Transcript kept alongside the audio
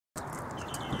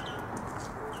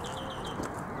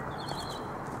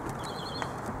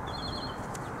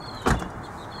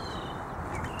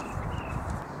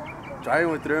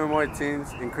Driving with 3 or more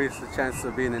teens increases the chances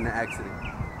of being in an accident.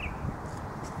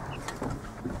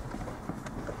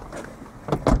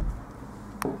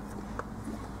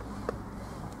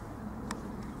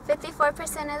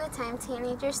 "54% of the time,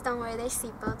 teenagers don't wear their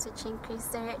seatbelts, which increase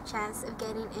their chance of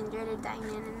getting injured or dying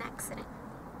in an accident."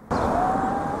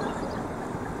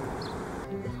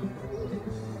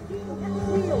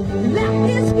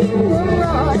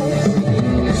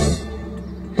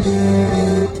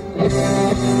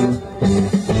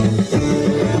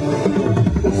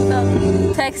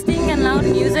 Texting and loud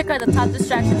music are the top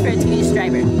distractions for a teenage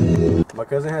driver. My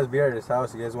cousin has beer at his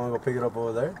house. You guys want to go pick it up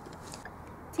over there?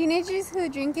 Teenagers who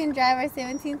drink and drive are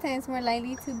 17 times more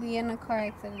likely to be in a car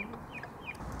accident.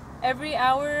 Every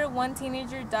hour, one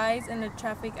teenager dies in a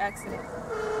traffic accident.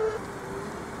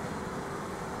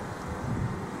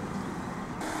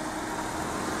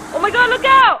 Oh my God, look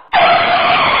out!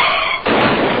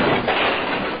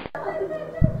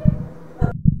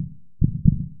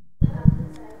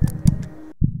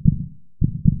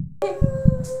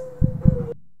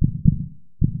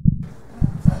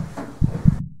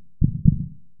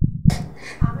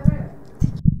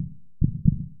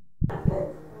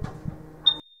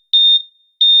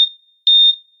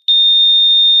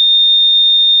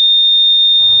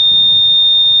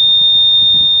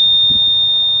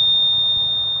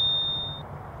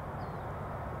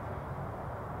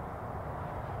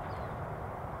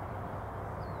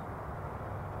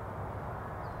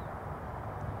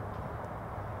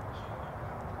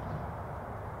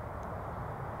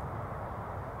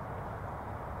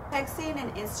 Texting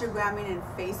and Instagramming and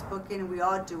Facebooking, we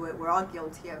all do it. We're all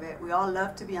guilty of it. We all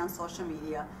love to be on social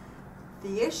media.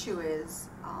 The issue is,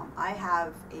 I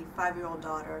have a 5-year-old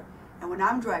daughter, and when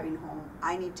I'm driving home,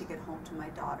 I need to get home to my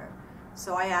daughter.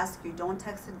 So I ask you, don't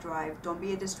text and drive. Don't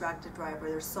be a distracted driver.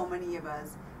 There's so many of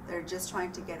us that are just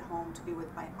trying to get home to be with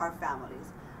our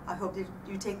families. I hope that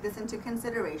you take this into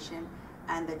consideration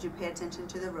and that you pay attention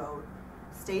to the road.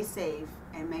 Stay safe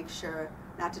and make sure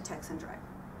not to text and drive.